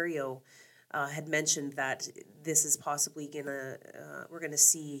Ontario had mentioned that this is possibly we're gonna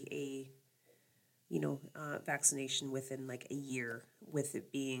see a vaccination within like a year, with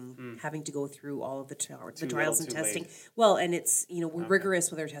it being having to go through all of the trials and too testing. late. Well, and it's we're rigorous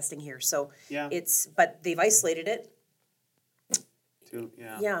with our testing here, so Yeah. but they've isolated it.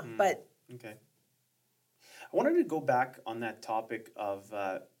 Yeah. Yeah, but Okay. I wanted to go back on that topic of,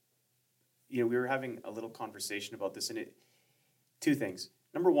 we were having a little conversation about this, and two things.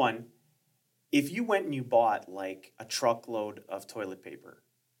 Number one, if you went and you bought like a truckload of toilet paper,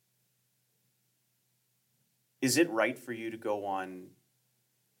 is it right for you to go on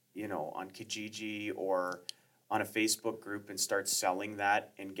Kijiji or on a Facebook group and start selling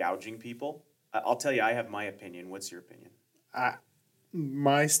that and gouging people? I'll tell you, I have my opinion. What's your opinion?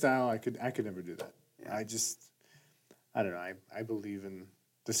 My style, I could never do that. Yeah. I don't know. I believe in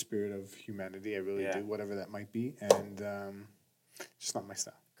the spirit of humanity. I really Yeah. do, whatever that might be, and just not my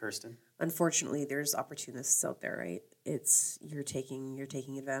style. Kirsten? unfortunately, there's opportunists out there, right? It's you're taking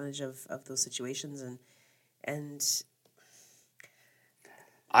advantage of those situations, and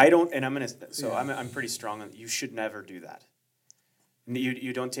I don't, and I'm gonna. So I'm pretty strong on. You should never do that.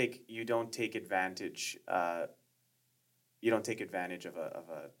 You don't take advantage. You don't take advantage of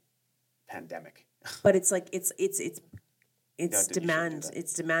a pandemic. But it's like it's you shouldn't do demand. that.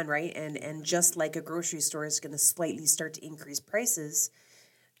 It's demand, right? And just like a grocery store is going to slightly start to increase prices,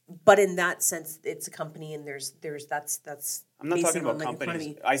 but in that sense, it's a company, and there's that's. I'm not basing talking on, about like,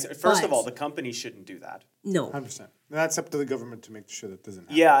 companies. economy. First of But- all, the company shouldn't do that. No, 100%. That's up to the government to make sure that doesn't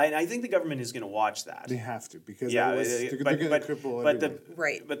happen. Yeah, and I think the government is going to watch that. They have to, because Yeah, otherwise they're going to cripple but everyone.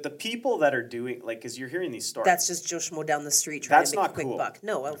 Right. But the people that are doing, like, because you're hearing these stories, that's just Joe Schmo down the street trying That's to make not a quick cool. buck.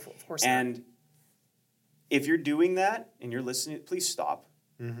 No, of course not. and if you're doing that and you're listening, please stop.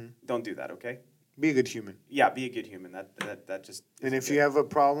 Don't do that, okay? Be a good human. Yeah, be a good human. That just. And isn't if good. you have a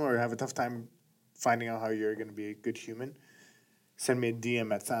problem or have a tough time finding out how you're going to be a good human, send me a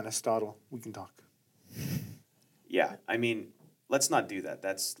DM at Thanastotle. We can talk. Yeah, I mean, let's not do that.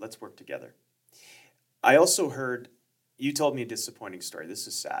 Let's work together. I also heard you told me a disappointing story. This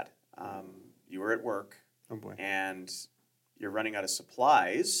is sad. You were at work Oh boy. and you're running out of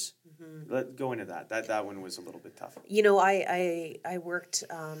supplies. Let's go into that. That one was a little bit tough. You know, I worked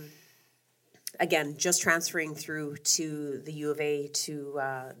again, just transferring through to the U of A to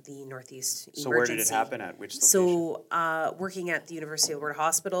the Northeast Emergency. So where did it happen at? Which location? So working at the University of Alberta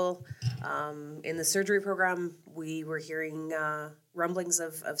Hospital, in the surgery program, we were hearing rumblings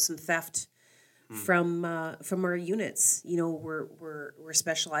of some theft from our units. You know, we're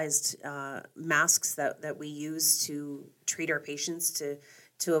specialized masks that we use to treat our patients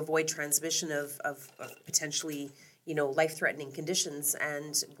to avoid transmission of potentially, you know, life-threatening conditions,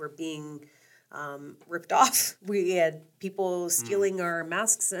 and we're being ripped off. We had people stealing our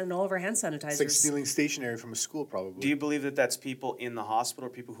masks and all of our hand sanitizers. It's like stealing stationery from a school, probably. Do you believe that that's people in the hospital or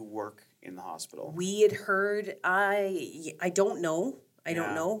people who work in the hospital? We had heard. I don't know. I don't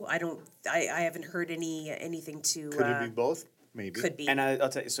Yeah. know. I haven't heard anything to. Could it be both? Maybe. Could be. And I'll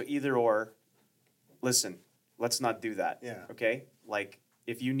tell you, so either or, listen, let's not do that. Yeah. Okay? Like,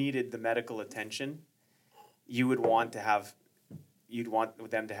 if you needed the medical attention, you would want you'd want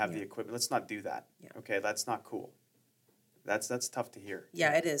them to have the equipment. Let's not do that. Yeah. Okay? That's not cool. That's tough to hear.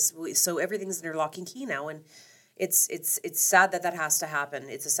 Yeah, it is. So everything's under lock and key now, and it's sad that has to happen.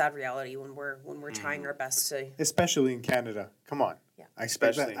 It's a sad reality when we're trying our best to. Especially in Canada. Come on. Yeah. I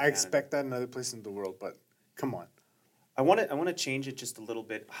expect Especially that. in I expect that in other places in the world, but come on. I want to change it just a little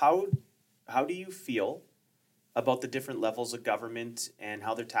bit. How do you feel about the different levels of government and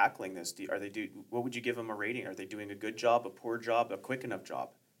how they're tackling this? What would you give them a rating? Are they doing a good job, a poor job, a quick enough job?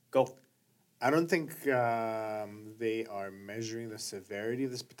 Go. I don't think they are measuring the severity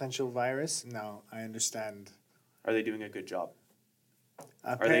of this potential virus. Now, I understand. Are they doing a good job?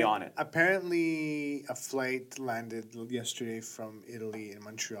 Are they on it? Apparently, a flight landed yesterday from Italy in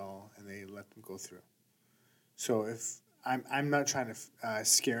Montreal, and they let them go through. So if I'm not trying to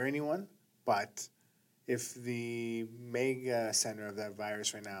scare anyone, but if the mega center of that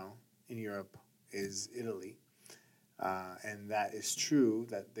virus right now in Europe is Italy, and that is true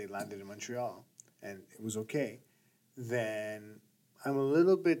that they landed in Montreal and it was okay, then I'm a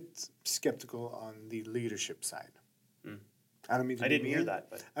little bit skeptical on the leadership side. I don't mean to I be didn't mean. hear that,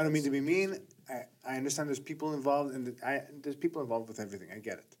 but I don't mean to be mean. I understand there's people involved, and there's people involved with everything. I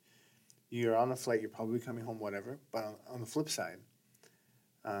get it. You're on a flight. You're probably coming home, whatever. But on the flip side,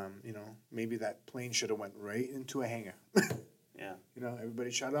 you know, maybe that plane should have went right into a hangar. yeah. You know, everybody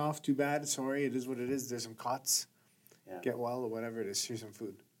shut off. Too bad. Sorry. It is what it is. There's some cots. Yeah. Get well or whatever it is. Here's some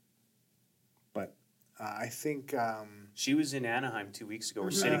food. But I think She was in Anaheim 2 weeks ago. We're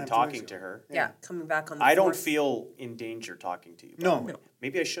Anaheim sitting 2 talking weeks to ago. her. Yeah, coming back on the I don't 4th. feel in danger talking to you. no.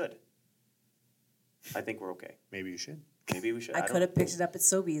 Maybe I should. I think we're okay. Maybe you should. Maybe we should. I don't- could have picked it up at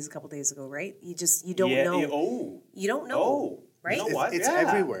Sobeys a couple days ago, right? You don't Yeah, know. yeah, oh. You don't know. Oh. Right? You know what? It's Yeah.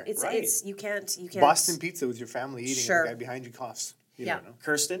 everywhere. It's Right. you can't. Boston pizza with your family eating, Sure. and the guy behind you coughs. You Yeah. don't know.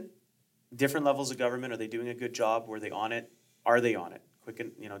 Kirsten, different levels of government, are they doing a good job? Were they on it? Are they on it?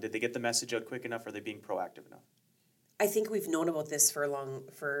 Did they get the message out quick enough? Are they being proactive enough? I think we've known about this for a How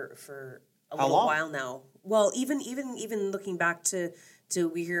little long? while now. Well, even looking back to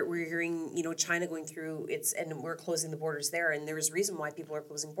we're hearing, you know, China going through and we're closing the borders there, and there's a reason why people are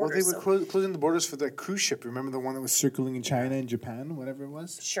closing Well, borders. they were closing the borders for the cruise ship. Remember the one that was circling in China and Japan, whatever it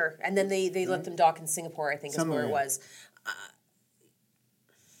was? Sure, and then they let them dock in Singapore, I think Somewhere, is yeah. where it was.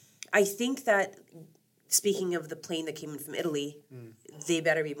 I think that, speaking of the plane that came in from Italy, they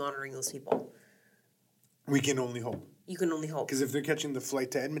better be monitoring those people. We can only hope. You can only hope. Because if they're catching the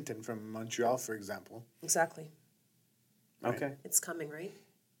flight to Edmonton from Montreal, for example, Exactly. Okay. It's coming, right?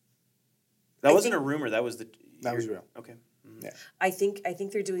 That I wasn't think- a rumor. That was that was real. Okay. Yeah. I think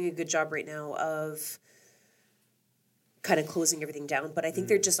they're doing a good job right now of kind of closing everything down, but I think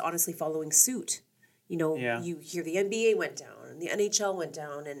they're just honestly following suit. You know, Yeah. you hear the NBA went down and the NHL went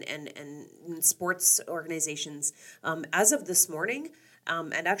down and sports organizations. As of this morning,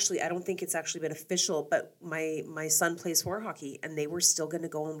 and actually I don't think it's actually been official, but my son plays floor hockey and they were still going to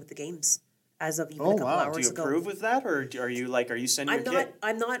go on with the games as of even a couple hours Do you ago. approve with that, or are you sending your kid?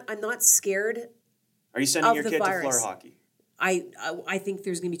 I'm not scared. Are you sending of your the kid to virus. floor hockey? I think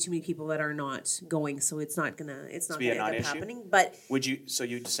there's gonna be too many people that are not going, so it's not gonna be a end up non-issue? happening. But Would you? So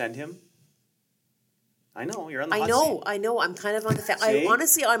you'd send him? I know you're on the I hot know, seat. I'm kind of on the fence.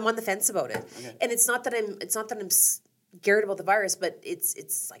 See? I'm on the fence about it, Okay. and it's not that I'm scared about the virus, but it's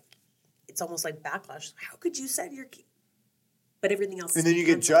almost like backlash. How could you send your kid? But everything else. And is then you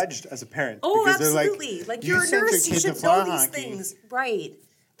get canceled. judged as a parent. Oh, because they're absolutely! Like "You you're a sent your nurse, you kid to should floor know these hockey." things, right?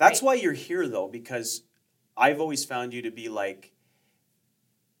 That's Right. why you're here, though, because I've always found you to be like.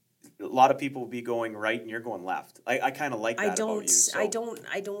 A lot of people will be going right, and you're going left. I kind of like that about you. So. I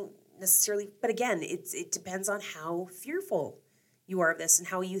don't necessarily. But again, it depends on how fearful you are of this and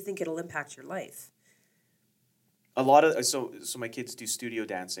how you think it'll impact your life. A lot of so my kids do studio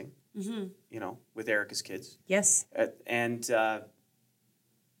dancing. You know, with Erica's kids, Yes, and a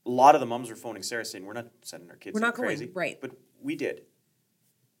lot of the mums were phoning Sarah saying, "We're not sending our kids. We're not going, crazy." right. But we did.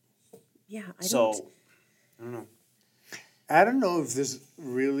 yeah. I don't know. I don't know if there's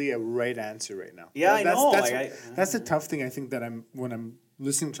really a right answer right now. Yeah, I know. That's the tough thing. I think that when I'm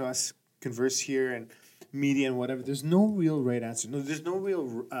listening to us converse here and media and whatever. There's no real right answer. No, there's no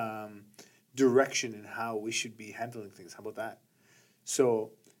real direction in how we should be handling things. How about that?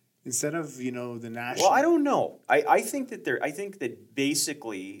 So instead of the national. Well, I don't know. I think that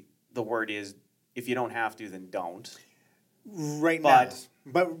basically the word is if you don't have to, then don't. Right But- now.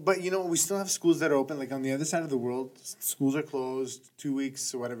 But we still have schools that are open. Like on the other side of the world, schools are closed 2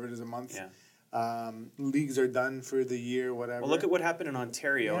 weeks or whatever it is, a month. Yeah. Leagues are done for the year, whatever. Well, look at what happened in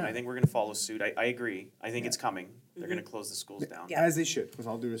Ontario, and Yeah. I think we're going to follow suit. I agree. I think it's coming. They're going to close the schools down. Yeah. As they should, with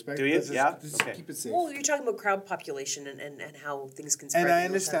all due respect. Do you? Let's just- Yeah? just Okay. keep it safe. Well, you're talking about crowd population and how things can spread. And I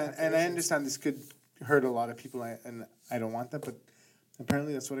in those kind of understand. populations. This could hurt a lot of people, and I don't want that. But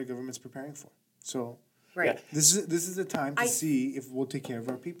apparently, that's what our government's preparing for. So Right. Yeah. this is the time to see if we'll take care of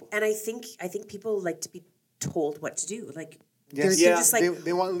our people. And I think people like to be told what to do. Like Yes. they're Yeah. just like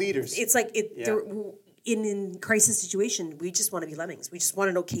They want leaders. it's like Yeah. they're in crisis situation. We just want to be lemmings. We just want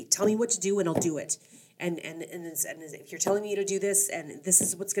to know. Okay, tell me what to do, and I'll do it. And if you're telling me to do this, and this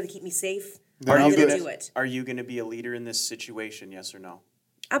is what's going to keep me safe, Then I'm I'll going do to it. do it. Are you going to be a leader in this situation? Yes or no?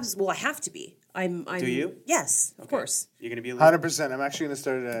 Well, I have to be. I'm. Do you? Yes, of Okay. course. You're going to be a leader. 100%. I'm actually going to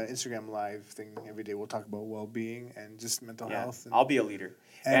start an Instagram live thing every day. We'll talk about well-being and just mental Yeah. health. And I'll be a leader.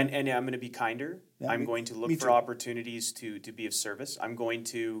 And And- I'm going to be kinder. Yeah, I'm going to look me for too. opportunities to be of service. I'm going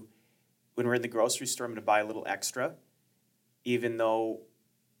to, when we're in the grocery store, I'm going to buy a little extra, even though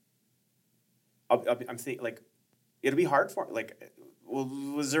I'm thinking, like, it'll be hard for, like, well,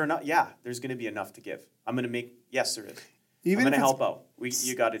 was there enough? Yeah, there's going to be enough to give. I'm going to make, yes, there is. Even I'm going if to it's help out.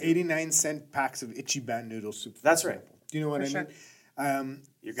 You got to do it. 89-cent packs of Ichiban noodle soup. For That's right. example. Do you know what For I sure. mean?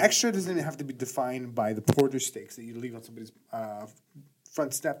 You're gonna- Extra doesn't have to be defined by the porter steaks that you leave on somebody's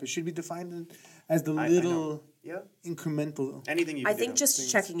front step. It should be defined as the I little know. Yeah. incremental. Anything you I can think do. just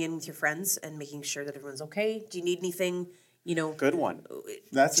checking in with your friends and making sure that everyone's okay. Do you need anything? Good one.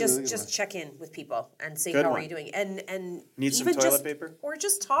 That's a just really good just one. check in with people and say Good how one. are you doing, and Need some even toilet just, paper? or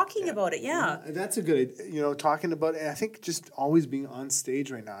just talking about it. Yeah. That's a good, talking about it. And I think just always being on stage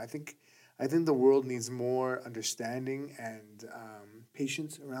right now. I think the world needs more understanding and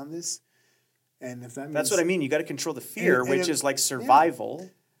patience around this. And if that means That's what I mean. You got to control the fear, And which if- is like survival.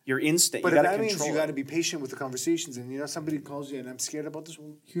 Your instinct. But You if got to that means control. you it. got to be patient with the conversations, and somebody calls you and I'm scared about this,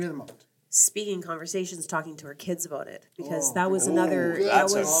 well, hear them out. Speaking conversations, talking to our kids about it because Oh, that was oh, another. good. That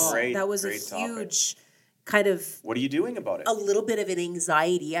That's a was great, that was a great topic. huge kind of What are you doing about it? a little bit of an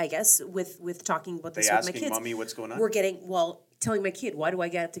anxiety, I guess, with talking about They this with my asking kids. mommy what's going on? We're telling my kid, why do I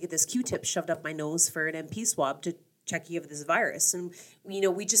have to get this Q-tip shoved up my nose for an MP swab to check you have this virus? And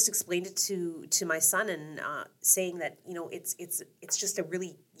we just explained it to my son and saying that it's just a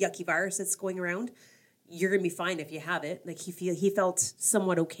really yucky virus that's going around. You're gonna be fine if you have it. Like he felt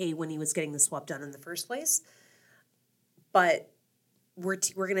somewhat okay when he was getting the swab done in the first place. But we're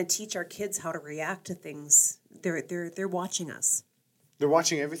gonna teach our kids how to react to things. They're watching us. They're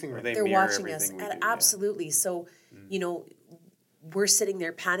watching everything right They now. They're mirror watching us. everything we And do, yeah. absolutely. So, we're sitting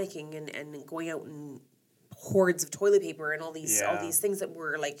there panicking and going out in hordes of toilet paper and all these Yeah. things that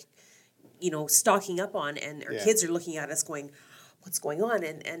we're like, stocking up on, and our Yeah. kids are looking at us going, what's going on?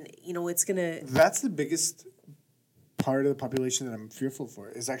 And it's gonna That's the biggest part of the population that I'm fearful for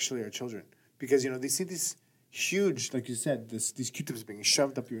is actually our children. Because, they see these huge, like you said, these Q-tips being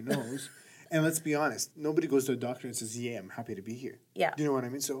shoved up your nose. And let's be honest, nobody goes to a doctor and says, yeah, I'm happy to be here. Yeah. Do you know what I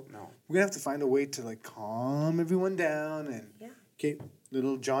mean? So No. we're going to have to find a way to, like, calm everyone down. And, okay,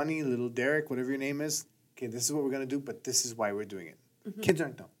 little Johnny, little Derek, whatever your name is, okay, this is what we're going to do, but this is why we're doing it. Mm-hmm. Kids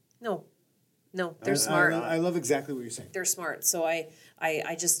aren't dumb. No, they're smart. I love exactly what you're saying. They're smart. So I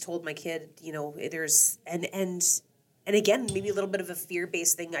just told my kid, there's and again, maybe a little bit of a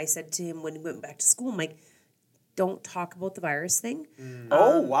fear-based thing. I said to him when he went back to school, I'm like, don't talk about the virus thing.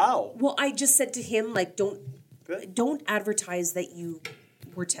 Oh, wow. Well, I just said to him, like, Good. don't advertise that you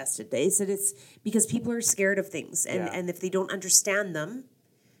were tested. I said it's because people are scared of things, and if they don't understand them,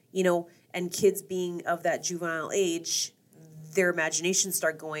 and kids being of that juvenile age, their imaginations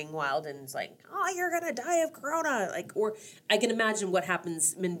start going wild, and it's like, oh, you're gonna die of corona, like, or I can imagine what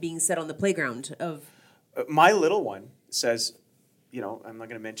happens being said on the playground of. My little one says, I'm not going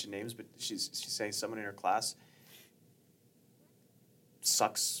to mention names, but she's saying someone in her class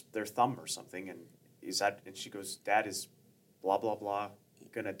sucks their thumb or something, and and she goes, Dad, is blah blah blah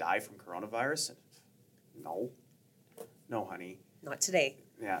gonna die from coronavirus? And, no, honey. Not today.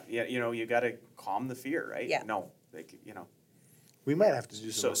 Yeah, you got to calm the fear, right? Yeah. No, We might have to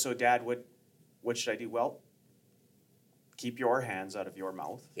do So Dad, what should I do? Well, keep your hands out of your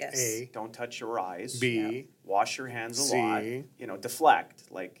mouth. Yes. A. Don't touch your eyes. B. Wash your hands a C. lot.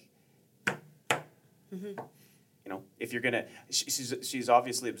 Deflect. Like, if you're gonna, she's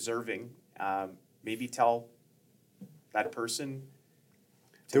obviously observing. Maybe tell that person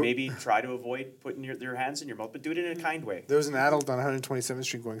to maybe try to avoid putting their hands in your mouth, but do it in a kind way. There was an adult on 127th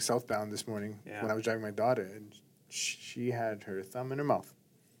Street going southbound this morning Yeah. when I was driving my daughter, and she had her thumb in her mouth.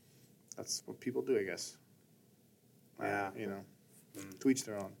 That's what people do, I guess. Yeah. To each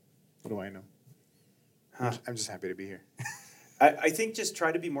their own. What do I know? I'm just happy to be here. I think just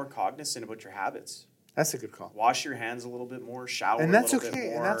try to be more cognizant about your habits. That's a good call. Wash your hands a little bit more, shower And that's a little bit okay.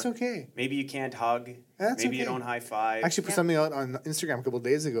 more. And that's okay. Maybe you can't hug. That's Maybe you okay. don't high five. I actually put something out on Instagram a couple of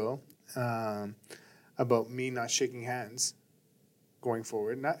days ago about me not shaking hands going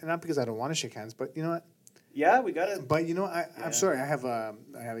forward. Not because I don't want to shake hands, but you know what? Yeah, we got to. But I'm sorry. I have a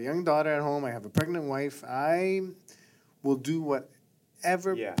young daughter at home. I have a pregnant wife. I will do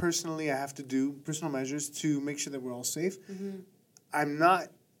whatever personally I have to do, personal measures to make sure that we're all safe. Mm-hmm. I'm not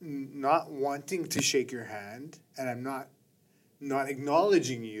wanting to shake your hand, and I'm not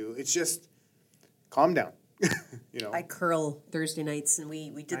acknowledging you. It's just calm down. I curl Thursday nights, and we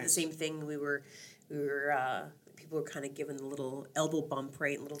did the Nice. same thing. We were people were kind of given a little elbow bump,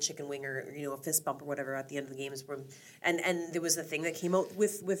 right, a little chicken wing, or a fist bump or whatever at the end of the games. And there was a thing that came out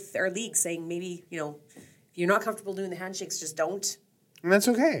with our league saying maybe if you're not comfortable doing the handshakes, just don't. And that's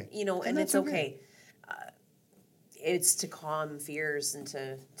okay. And it's okay. It's to calm fears and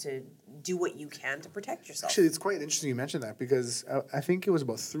to do what you can to protect yourself. Actually, it's quite interesting you mentioned that because I think it was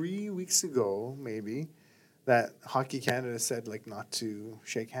about 3 weeks ago, maybe, that Hockey Canada said not to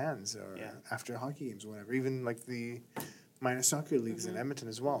shake hands or after hockey games or whatever. Even the minor soccer leagues in Edmonton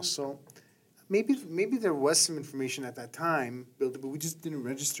as well. So maybe there was some information at that time, but we just didn't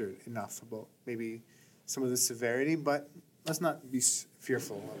register enough about maybe some of the severity. But let's not be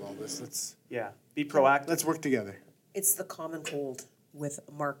fearful of all this. Let's be proactive. Let's work together. It's the common cold with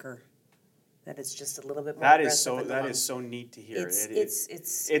a marker. That it's just a little bit more. That is so neat to hear.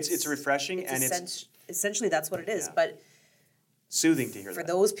 It's refreshing and it's essentially that's what it is. Yeah. But soothing to hear for that.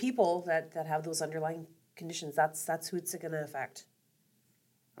 those people that have those underlying conditions, that's who it's going to affect.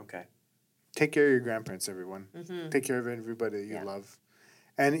 Okay. Take care of your grandparents, everyone. Mm-hmm. Take care of everybody you love.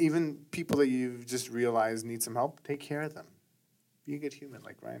 And even people that you've just realized need some help, take care of them. Be a good human,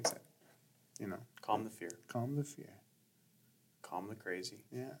 like Ryan said. Calm the fear. Calm the fear. Calm the crazy.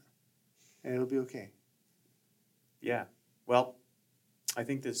 Yeah. And it'll be okay. Yeah. Well, I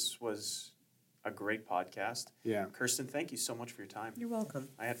think this was a great podcast. Yeah. Kirsten, thank you so much for your time. You're welcome.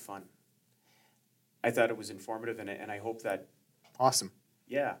 I had fun. I thought it was informative, and I hope that, Awesome.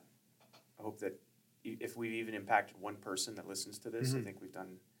 I hope that if we've even impacted one person that listens to this, I think we've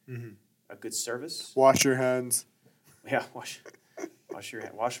done a good service. Wash your hands. Yeah, wash your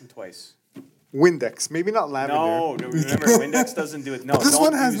hand. Wash them twice. Windex. Maybe not lavender. No, remember, Windex doesn't do it. No, But this don't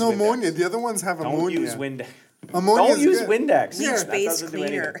one has use no Windex. ammonia. The other ones have Don't ammonia. use Windex. Ammonia Don't is use good. Windex. Yeah. That Bleach-based doesn't do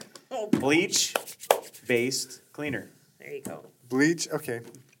cleaner. anything. Bleach-based cleaner. There you go. Bleach. Okay.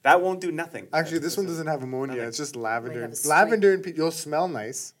 That won't do nothing. Actually, this one doesn't have ammonia. Nothing. It's just lavender. have a Lavender and you'll smell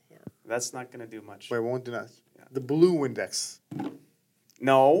nice, That's not going to do much. but it won't do nothing. The blue Windex.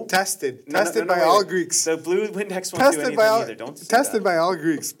 No. Tested. No, Tested no, by wait, all wait. Greeks. The blue Windex won't do Tested anything by all. either. Don't say Tested that. by all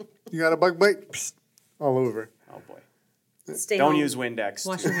Greeks. You got a bug bite? Psst, all over. Oh, boy. Stay Don't home. use Windex.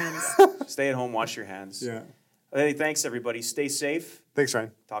 Wash your hands. Stay at home, wash your hands. Yeah. Hey, thanks everybody. Stay safe. Thanks,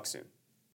 Ryan. Talk soon.